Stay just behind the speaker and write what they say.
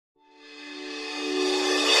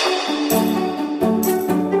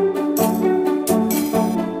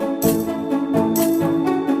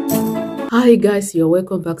Hi guys, you're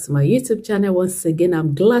welcome back to my YouTube channel. Once again,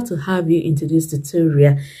 I'm glad to have you into this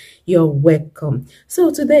tutorial. You're welcome. So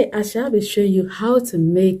today I shall be showing you how to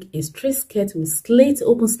make a straight skirt with slit,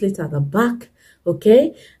 open slit at the back.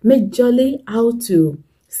 Okay, majorly how to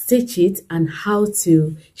stitch it and how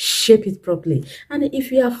to shape it properly. And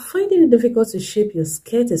if you are finding it difficult to shape your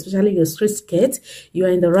skirt, especially your straight skirt, you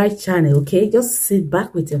are in the right channel. Okay, just sit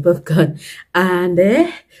back with your popcorn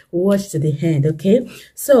and watch to the end. Okay,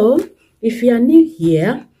 so if you are new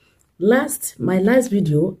here, my last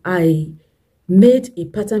video I made a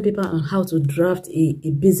pattern paper on how to draft a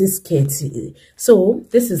basic skirt. So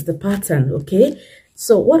this is the pattern. Okay,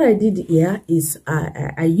 so what I did here is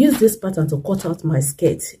I used this pattern to cut out my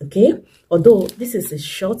skirt. Okay, although this is a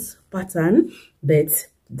short pattern, but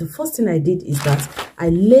the first thing I did is that I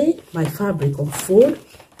lay my fabric on fold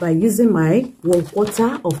by using my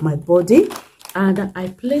 1/4 of my body, and I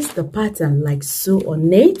place the pattern like so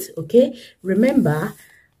on it. Okay, remember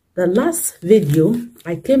the last video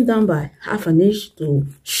I came down by 1/2 inch to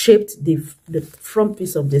shape the front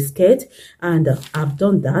piece of the skirt, and I've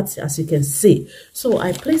done that, as you can see. So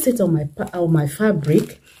I place it on my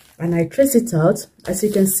fabric and I trace it out. As you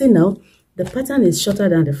can see now, the pattern is shorter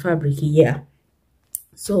than the fabric here.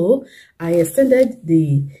 So I extended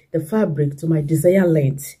the fabric to my desired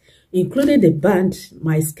length. Including the band,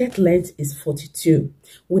 my skirt length is 42.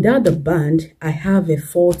 Without the band, I have a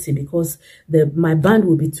 40 because my band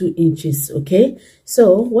will be 2 inches. Okay,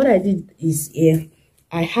 so what I did is here,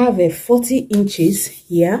 I have a 40 inches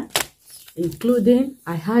here, including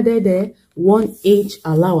I added a 1 inch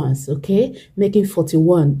allowance. Okay, making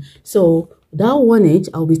 41. So that 1 inch,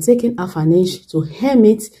 I'll be taking 1/2 inch to hem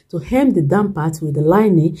it, to hem the down part with the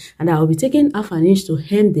lining, and I'll be taking 1/2 inch to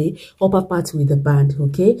hem the upper part with the band.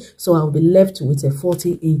 Okay, so I'll be left with a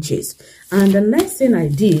 40 inches. And the next thing I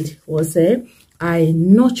did was I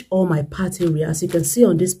notch all my part area. As you can see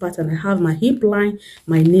on this pattern, I have my hip line,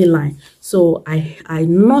 my knee line. So I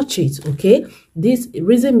notch it. Okay, this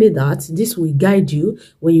reason be that this will guide you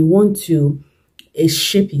when you want to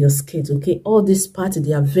shape your skirt. Okay, all these parts,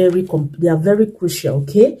 they are very crucial.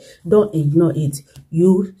 Okay, don't ignore it.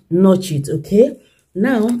 You notch it. Okay,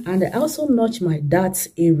 now, and I also notch my dart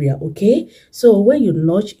area. Okay, so when you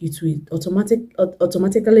notch, it will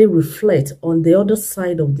automatically reflect on the other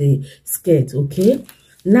side of the skirt. Okay,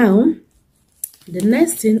 now the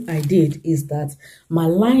next thing I did is that my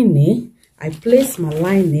lining, I placed my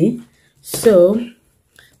lining, so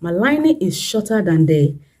my lining is shorter than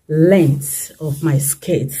the length of my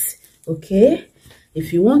skirt. Okay,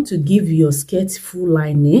 if you want to give your skirt full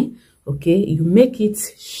lining, okay, you make it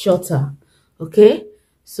shorter. Okay,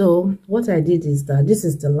 so what I did is that this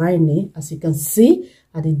is the lining. As you can see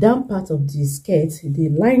at the down part of the skirt, the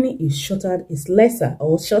lining is shorter, is lesser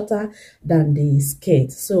or shorter than the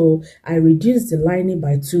skirt. So I reduced the lining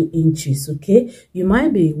by 2 inches. Okay, you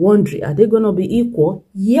might be wondering, are they gonna be equal?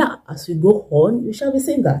 Yeah, as we go on, you shall be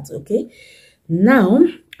seeing that. Okay, now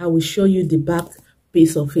I will show you the back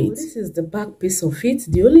piece of it. So this is the back piece of it.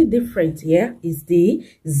 The only difference here is the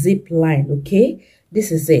zip line. Okay,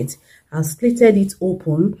 this is it. I've slitted it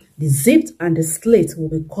open. The zipped and the slit will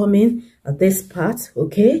be coming at this part.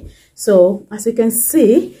 Okay, so as you can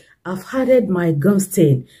see, I've added my gum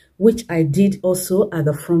stain, which I did also at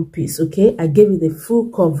the front piece. Okay, I gave it the full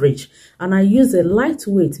coverage, and I use a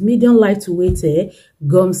lightweight, medium lightweight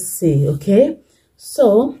gum stain. Okay,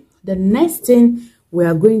 so the next thing we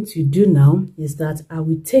are going to do now is that I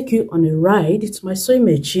will take you on a ride to my sewing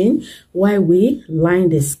machine while we line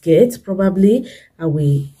the skirt. Probably I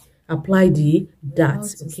will apply the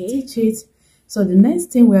dart. Okay, stitch it. So the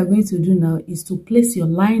next thing we are going to do now is to place your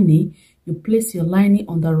lining. You place your lining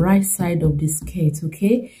on the right side of the skirt.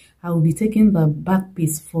 Okay, I will be taking the back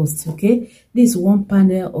piece first. Okay, this is one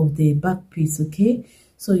panel of the back piece. Okay,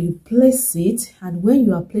 so you place it, and when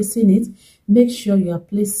you are placing it, make sure you are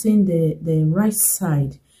placing the right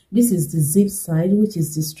side. This is the zip side, which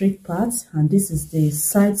is the straight part, and this is the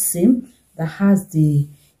side seam that has the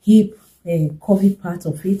hip curvy part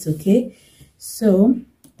of it. Okay, so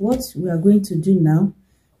what we are going to do now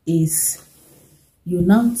is you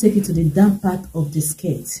now take it to the down part of the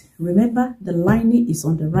skirt. Remember, the lining is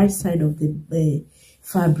on the right side of the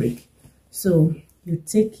fabric. So you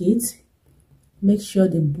take it, make sure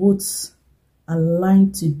the both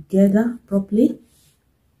align together properly.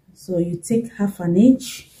 So you take 1/2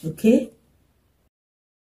 inch. Okay,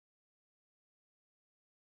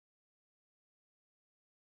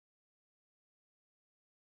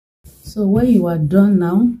 so when you are done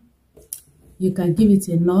now, you can give it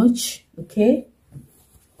a notch. Okay,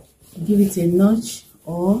 give it a notch,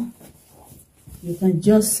 or you can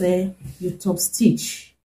just say you top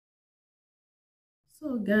stitch.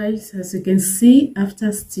 So guys, as you can see,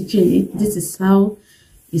 after stitching it, this is how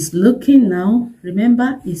it's looking now.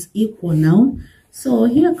 Remember, it's equal now. So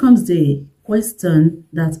here comes the question,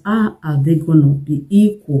 that are they gonna be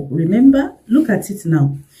equal? Remember, look at it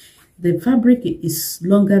now. The fabric is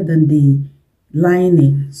longer than the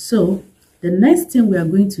lining. So the next thing we are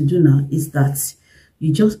going to do now is that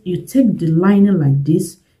you take the lining like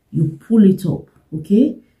this, you pull it up,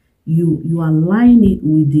 okay? You align it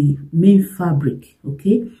with the main fabric,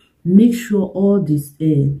 okay? Make sure all this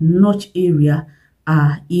notch area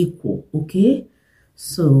are equal, okay?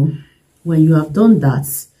 So when you have done that,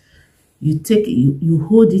 you take it, you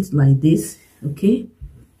hold it like this, okay?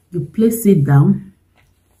 You place it down,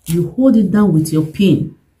 you hold it down with your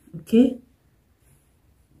pin, okay?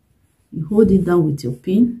 You hold it down with your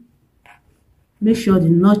pin. Make sure the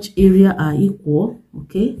notch area are equal,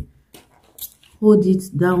 okay? Hold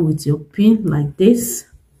it down with your pin like this.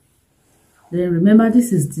 Then remember,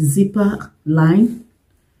 this is the zipper line.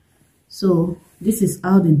 So this is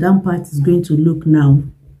how the down part is going to look now.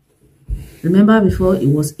 Remember, before it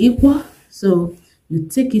was equal. So you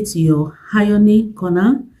take it to your ironing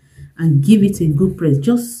corner and give it a good press.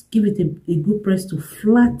 Just give it a good press to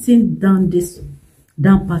flatten down this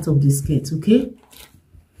down part of the skirt, okay?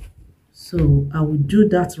 So I will do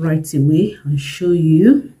that right away and show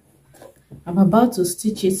you. I'm about to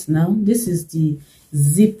stitch it now. This is the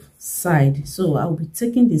zip side, so I'll be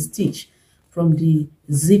taking the stitch from the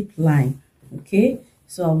zip line, okay?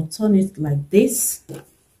 So I'll turn it like this,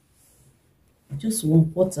 just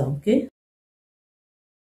 1/4, okay?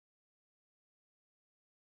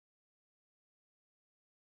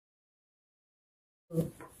 So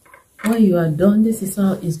when you are done, this is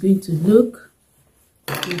how it's going to look.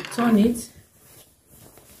 You turn it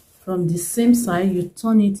from the same side, you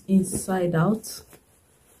turn it inside out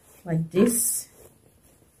like this.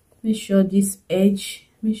 Make sure this edge,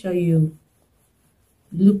 make sure you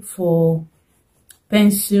look for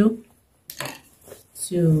pencil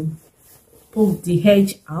to poke the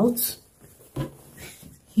edge out,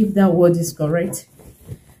 if that word is correct.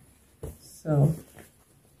 So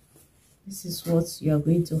this is what you are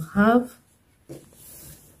going to have.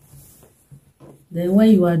 Then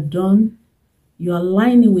when you are done, you are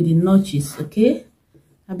lining with the notches, okay?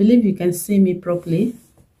 I believe you can see me properly.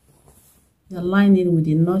 You're lining with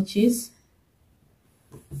the notches.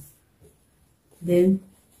 Then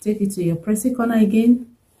take it to your pressing corner again.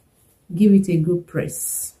 Give it a good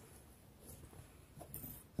press.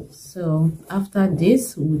 So after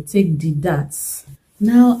this, we'll take the darts.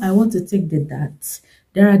 Now I want to take the darts.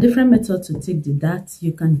 There are different methods to take the darts.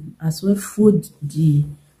 You can as well fold the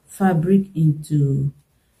fabric into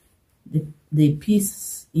the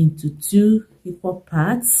piece into 2 equal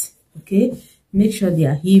parts, okay? Make sure they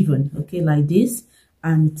are even, okay, like this,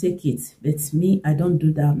 and take it. But me, I don't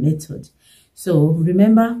do that method. So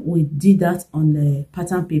remember, we did that on the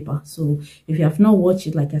pattern paper. So if you have not watched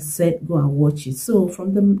it, like I said, go and watch it. So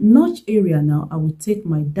from the notch area now, I will take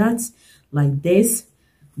my darts like this.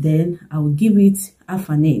 Then I will give it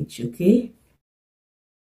 1/2 inch, okay?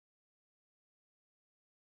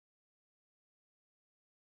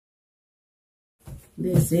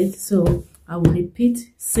 That's it. So I will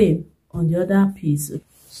repeat same on the other piece.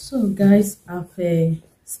 So guys, I've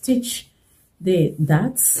stitched the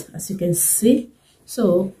darts, as you can see.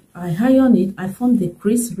 So I iron it, I formed the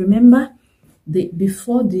crease. Remember,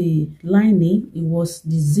 before the lining, it was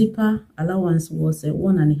the zipper allowance was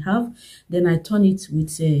 1.5. Then I turn it with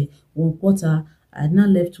 1/4. I now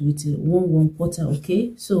left with 1/4,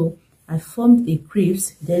 okay? So I formed a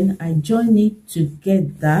crease, then I join it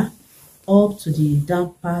together up to the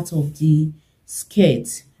down part of the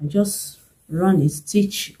skirt. I just run a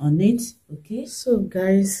stitch on it, okay? So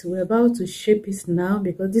guys, we're about to shape it now,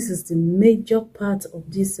 because this is the major part of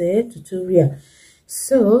this tutorial.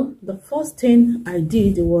 So the first thing I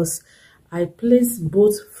did was I placed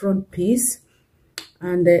both front piece,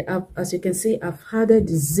 and as you can see, I've added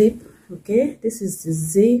the zip, okay? This is the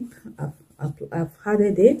zip. I've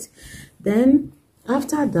added it. Then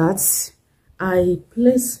after that, I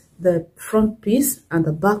place the front piece and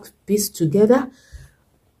the back piece together,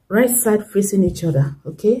 right side facing each other,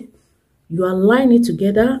 okay? You align it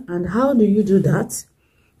together. And how do you do that?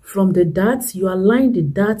 From the darts, you align the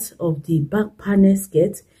darts of the back panel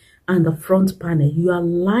skirt and the front panel. You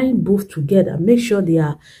align both together. Make sure they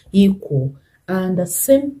are equal. And the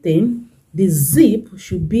same thing, the zip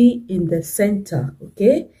should be in the center,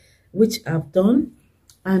 okay? Which I've done.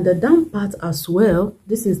 And the down part as well,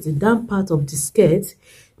 this is the down part of the skirt.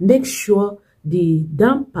 Make sure the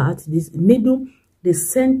down part, this middle, the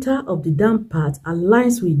center of the down part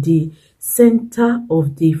aligns with the center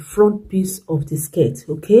of the front piece of the skirt,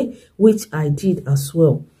 okay, which I did as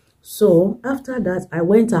well. So after that, I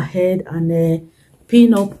went ahead and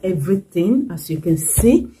pin up everything. As you can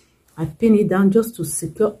see, I pin it down just to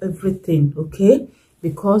secure everything, okay,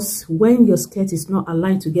 because when your skirt is not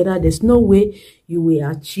aligned together, there's no way you will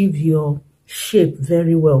achieve your shape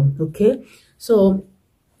very well, okay. So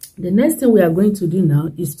the next thing we are going to do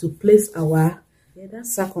now is to place our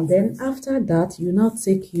circumference. Then after that, you now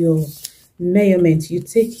take your measurement. You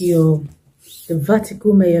take the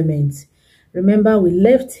vertical measurement. Remember, we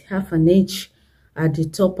left half an inch at the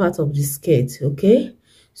top part of the skirt, okay.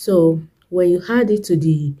 So when you add it to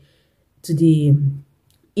the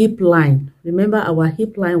hip line, remember our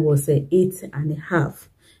hip line was 8.5,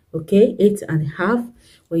 okay, 8.5.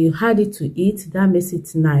 When you add it to it, that makes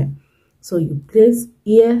it 9. So you place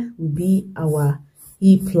here will be our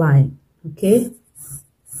hip line, okay.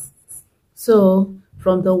 So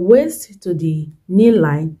from the waist to the knee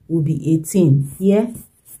line will be 18. Here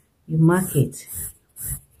you mark it.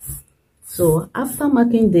 So after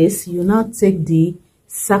marking this, you now take the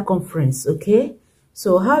circumference, okay.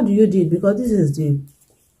 So how do you do it? Because this is the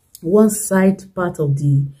one side part of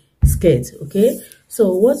the skirt, okay.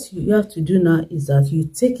 So what you have to do now is that you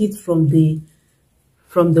take it from the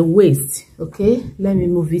waist, okay. Let me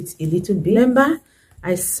move it a little bit. Remember,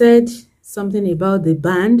 I said something about the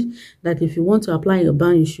band, that if you want to apply your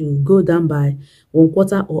band, you should go down by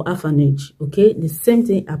 1/4 or half an inch, okay. The same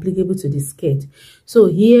thing applicable to the skirt. So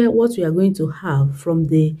here, what we are going to have from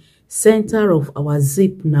the center of our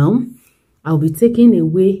zip now, I'll be taking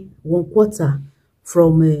away 1/4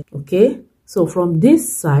 from okay. So from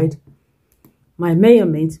this side, my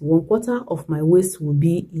measurement, 1/4 of my waist will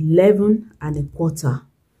be 11.25.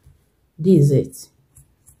 This is it,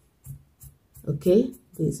 okay.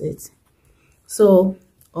 This is it. So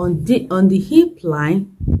on the hip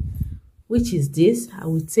line, which is this, I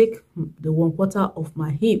will take the 1/4 of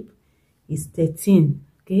my hip is 13,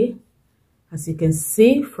 okay. As you can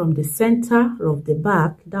see from the center of the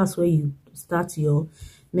back, that's where you start your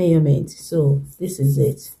measurement. So this is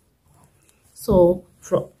it. So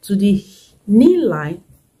to the knee line,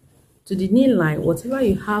 whatever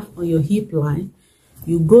you have on your hip line,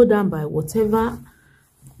 you go down by whatever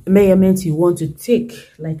measurement you want to take.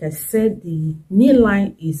 Like I said, the knee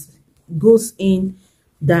line goes in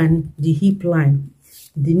than the hip line.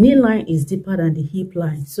 The knee line is deeper than the hip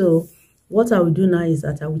line. So what I will do now is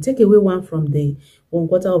that I will take away 1 from the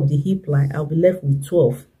 1/4 of the hip line. I'll be left with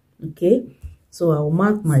 12, okay. So I'll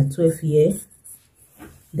mark my 12 here.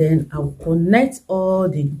 Then I'll connect all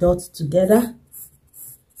the dots together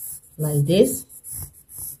like this,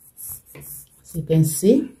 as you can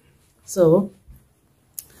see. So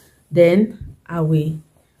then I will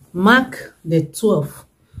mark the 12,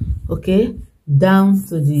 okay, down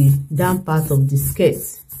to the down part of the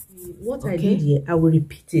skirt. What I did here, I will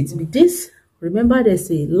repeat it. With this, remember there's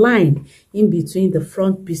a line in between the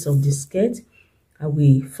front piece of the skirt. I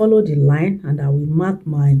will follow the line and I will mark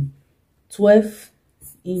my 12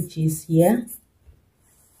 inches here.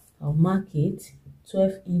 I'll mark it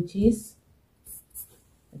 12 inches,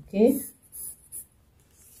 okay.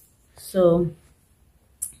 So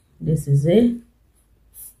this is it.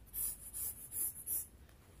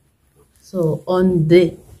 So on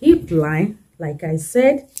the hip line, like I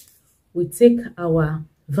said, we take our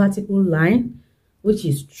vertical line, which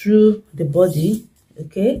is through the body,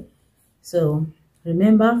 okay. So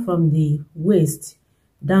remember, from the waist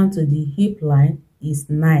down to the hip line is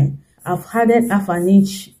 9. I've added half an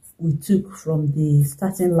inch we took from the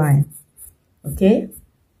starting line, okay.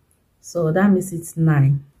 So that makes it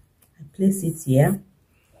 9. I place it here.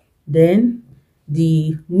 Then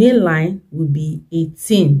the knee line will be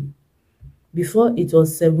 18. Before it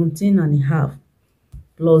was 17.5,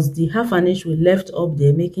 plus the half an inch we left up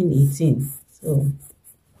there, making 18. So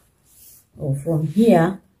from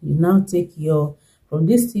here, you now take your, from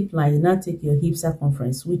this hip line, you now take your hip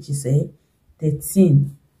circumference, which is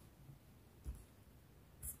 13,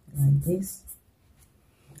 like this.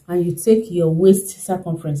 And you take your waist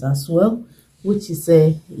circumference as well, which is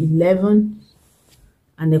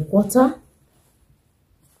 11.25.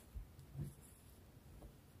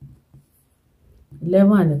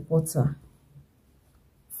 11.25.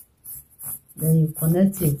 Then you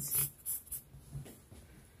connect it.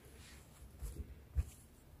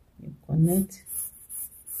 You connect.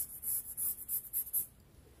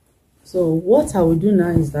 So what I will do now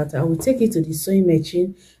is that I will take it to the sewing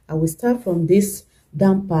machine. I will start from this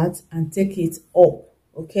down part and take it up,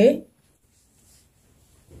 okay.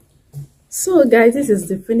 So guys, this is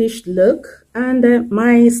the finished look, and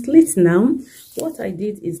my slit now, what I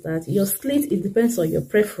did is that your slit, it depends on your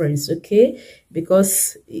preference, okay?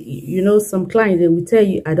 Because you know, some clients, they will tell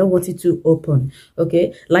you I don't want it to open,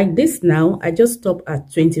 okay? Like this now, I just stop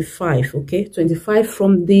at 25, okay? 25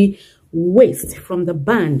 from the waist, from the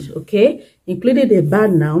band, okay? Including the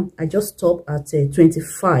band now, I just stop at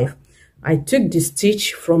 25. I took the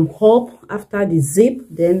stitch from up after the zip,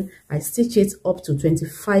 then I stitch it up to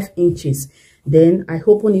 25 inches. Then I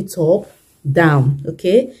open it up down,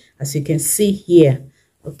 okay, as you can see here.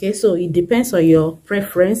 Okay, so it depends on your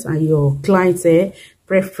preference and your client's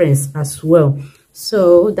preference as well.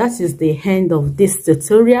 So that is the end of this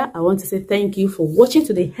tutorial. I want to say thank you for watching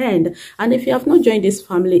to the end, and if you have not joined this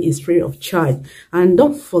family, it's free of charge. And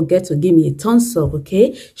don't forget to give me a thumbs up,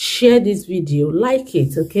 okay? Share this video, like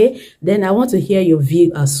it, okay? Then I want to hear your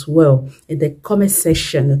view as well in the comment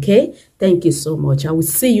section, okay? Thank you so much. I will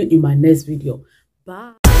see you in my next video.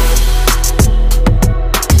 Bye.